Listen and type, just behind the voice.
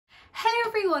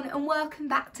everyone and welcome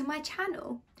back to my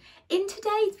channel. In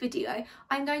today's video,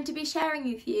 I'm going to be sharing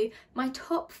with you my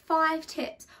top 5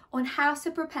 tips on how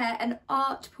to prepare an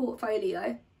art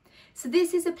portfolio. So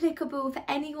this is applicable for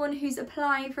anyone who's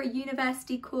applying for a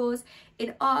university course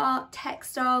in art,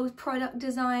 textiles, product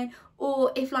design,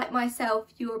 or if like myself,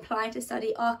 you're applying to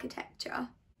study architecture.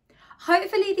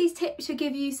 Hopefully these tips should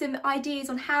give you some ideas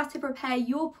on how to prepare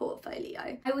your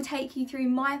portfolio. I will take you through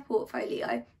my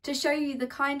portfolio to show you the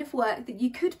kind of work that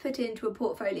you could put into a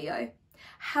portfolio.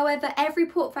 However, every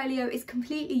portfolio is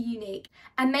completely unique,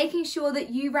 and making sure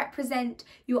that you represent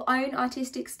your own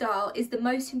artistic style is the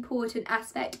most important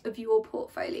aspect of your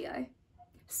portfolio.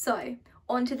 So,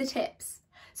 on to the tips.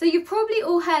 So you've probably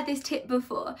all heard this tip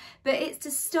before, but it's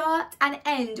to start and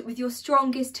end with your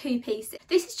strongest 2 pieces.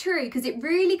 This is true because it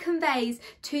really conveys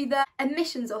to the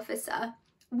admissions officer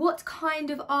what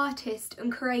kind of artist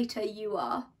and creator you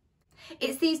are.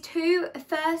 It's these 2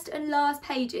 first and last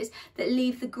pages that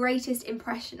leave the greatest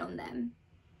impression on them.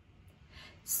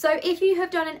 So if you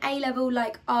have done an A-level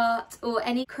like art or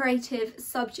any creative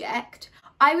subject,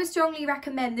 I would strongly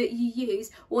recommend that you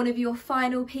use one of your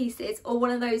final pieces or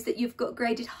one of those that you've got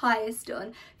graded highest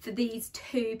on for these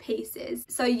 2 pieces,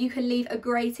 so you can leave a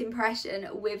great impression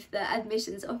with the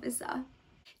admissions officer.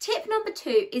 Tip number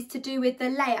 2 is to do with the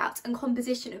layout and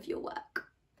composition of your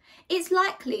work. It's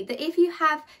likely that if you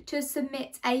have to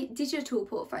submit a digital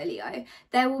portfolio,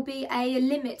 there will be a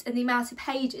limit in the amount of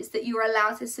pages that you are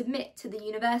allowed to submit to the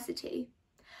university.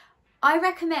 I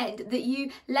recommend that you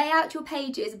lay out your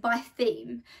pages by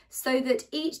theme so that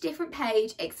each different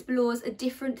page explores a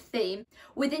different theme.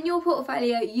 Within your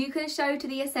portfolio, you can show to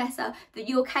the assessor that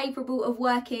you're capable of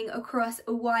working across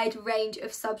a wide range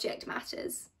of subject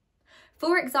matters.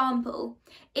 For example,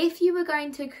 if you were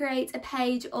going to create a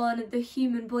page on the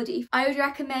human body, I would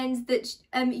recommend that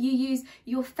you use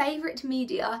your favourite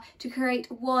media to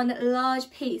create one large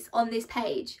piece on this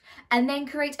page, and then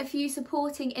create a few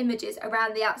supporting images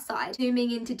around the outside,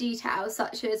 zooming into details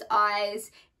such as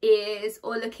eyes, ears,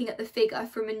 or looking at the figure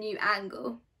from a new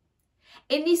angle.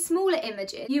 In these smaller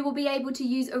images, you will be able to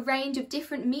use a range of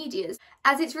different medias,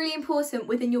 as it's really important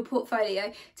within your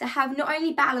portfolio to have not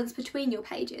only balance between your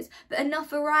pages, but enough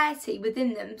variety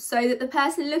within them so that the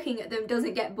person looking at them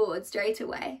doesn't get bored straight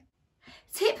away.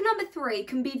 Tip number 3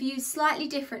 can be viewed slightly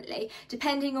differently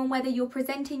depending on whether you're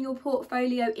presenting your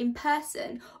portfolio in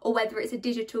person or whether it's a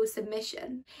digital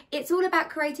submission. It's all about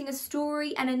creating a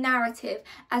story and a narrative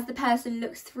as the person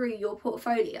looks through your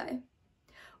portfolio.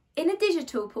 In a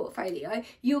digital portfolio,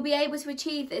 you'll be able to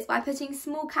achieve this by putting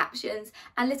small captions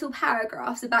and little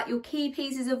paragraphs about your key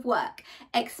pieces of work,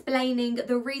 explaining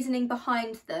the reasoning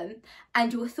behind them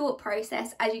and your thought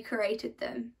process as you created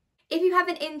them. If you have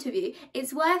an interview,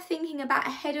 it's worth thinking about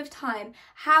ahead of time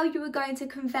how you are going to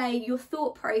convey your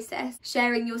thought process,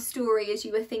 sharing your story as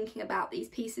you were thinking about these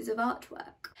pieces of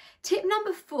artwork. Tip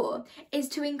number 4 is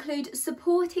to include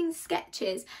supporting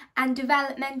sketches and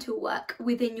developmental work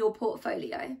within your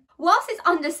portfolio. Whilst it's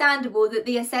understandable that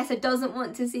the assessor doesn't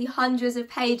want to see hundreds of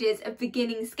pages of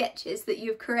beginning sketches that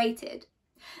you've created,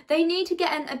 they need to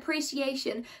get an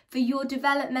appreciation for your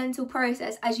developmental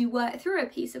process as you work through a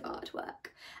piece of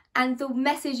artwork and the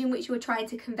message in which you're trying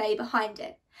to convey behind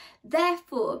it.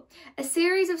 Therefore, a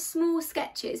series of small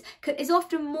sketches is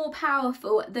often more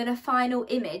powerful than a final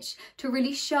image to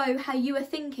really show how you were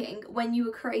thinking when you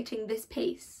were creating this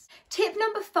piece. Tip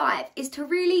number 5 is to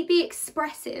really be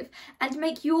expressive and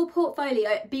make your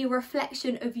portfolio be a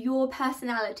reflection of your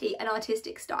personality and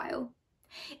artistic style.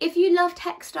 If you love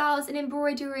textiles and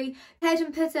embroidery, go ahead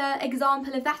and put an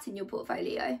example of that in your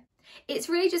portfolio. It's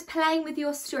really just playing with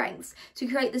your strengths to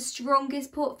create the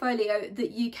strongest portfolio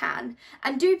that you can.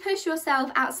 And do push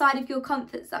yourself outside of your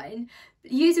comfort zone.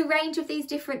 Use a range of these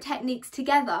different techniques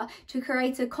together to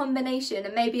create a combination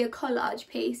and maybe a collage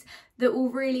piece that will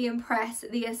really impress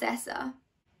the assessor.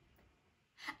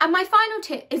 And my final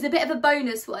tip is a bit of a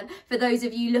bonus one for those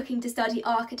of you looking to study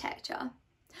architecture.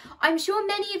 I'm sure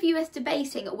many of you are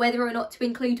debating whether or not to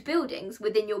include buildings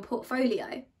within your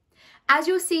portfolio. As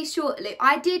you'll see shortly,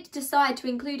 I did decide to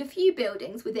include a few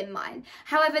buildings within mine.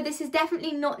 However, this is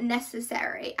definitely not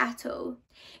necessary at all.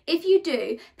 If you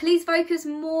do, please focus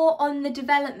more on the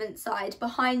development side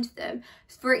behind them.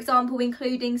 For example,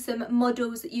 including some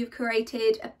models that you've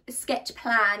created, a sketch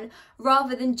plan,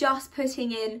 rather than just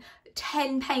putting in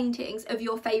 10 paintings of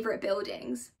your favourite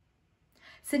buildings.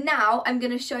 So now I'm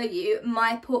going to show you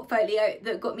my portfolio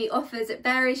that got me offers at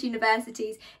various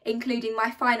universities, including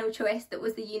my final choice that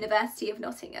was the University of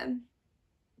Nottingham.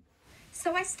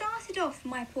 So I started off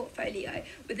my portfolio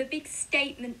with a big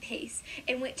statement piece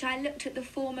in which I looked at the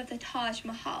form of the Taj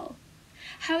Mahal.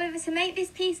 However, to make this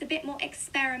piece a bit more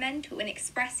experimental and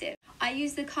expressive, I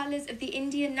used the colours of the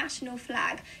Indian national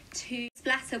flag to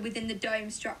splatter within the dome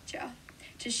structure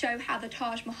to show how the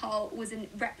Taj Mahal was a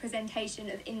representation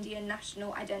of Indian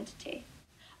national identity.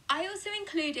 I also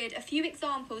included a few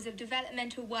examples of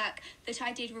developmental work that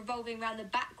I did revolving around the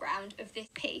background of this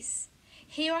piece.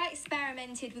 Here I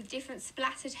experimented with different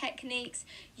splatter techniques,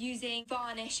 using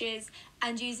varnishes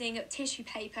and using tissue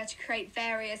paper to create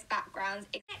various backgrounds.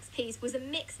 The next piece was a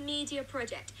mixed media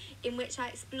project in which I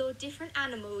explored different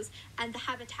animals and the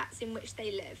habitats in which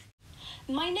they live.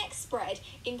 My next spread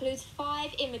includes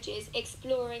 5 images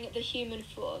exploring the human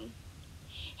form.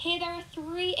 Here there are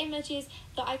 3 images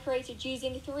that I created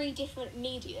using 3 different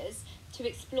medias to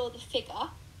explore the figure.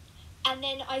 And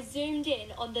then I zoomed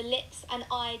in on the lips and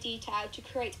eye detail to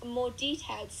create a more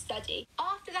detailed study.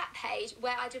 After that page,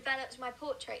 where I developed my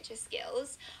portraiture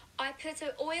skills, I put an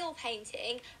oil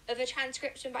painting of a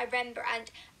transcription by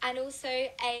Rembrandt and also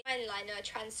a fineliner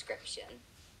transcription.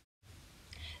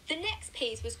 The next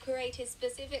piece was created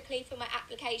specifically for my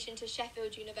application to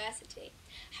Sheffield University.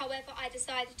 However, I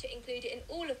decided to include it in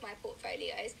all of my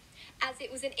portfolios as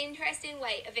it was an interesting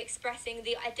way of expressing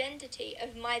the identity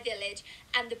of my village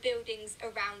and the buildings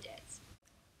around it.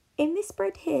 In this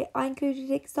spread here, I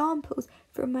included examples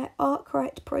from my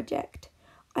Arkwright project.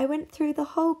 I went through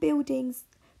the whole building's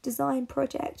design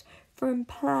project from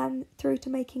plan through to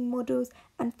making models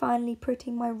and finally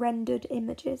putting my rendered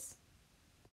images.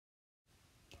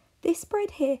 This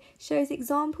spread here shows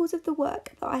examples of the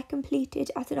work that I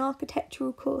completed at an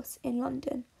architectural course in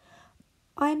London.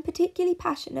 I am particularly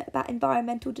passionate about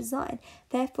environmental design,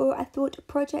 therefore I thought a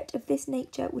project of this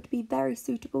nature would be very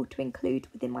suitable to include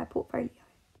within my portfolio.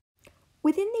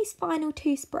 Within these final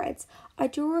 2 spreads, I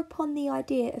draw upon the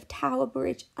idea of Tower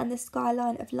Bridge and the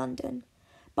skyline of London.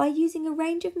 By using a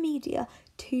range of media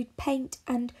to paint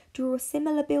and draw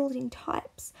similar building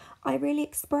types, I really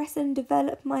express and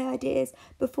develop my ideas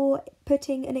before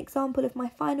putting an example of my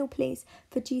final piece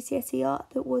for GCSE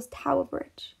art that was Tower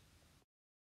Bridge.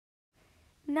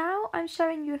 Now I'm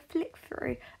showing you a flick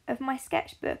through of my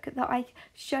sketchbook that I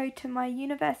showed to my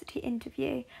university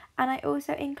interview, and I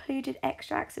also included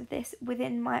extracts of this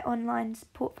within my online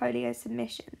portfolio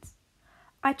submissions.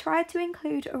 I tried to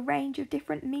include a range of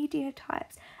different media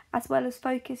types as well as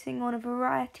focusing on a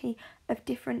variety of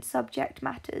different subject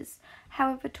matters.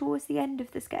 However, towards the end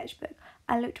of the sketchbook,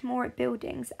 I looked more at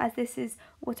buildings as this is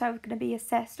what I was going to be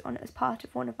assessed on as part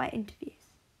of one of my interviews.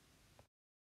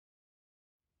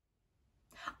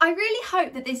 I really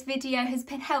hope that this video has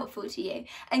been helpful to you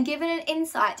and given an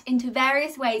insight into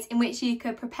various ways in which you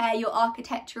could prepare your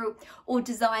architectural or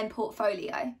design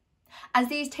portfolio, as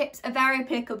these tips are very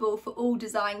applicable for all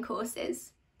design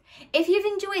courses. If you've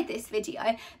enjoyed this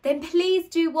video, then please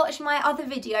do watch my other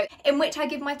video in which I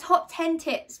give my top 10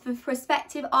 tips for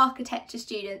prospective architecture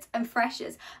students and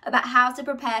freshers about how to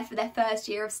prepare for their first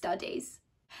year of studies.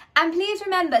 And please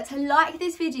remember to like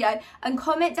this video and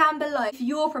comment down below if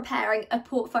you're preparing a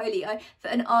portfolio for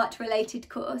an art related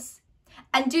course.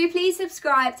 And do please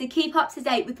subscribe to keep up to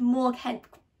date with more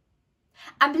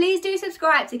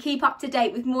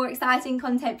exciting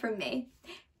content from me.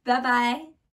 Bye bye.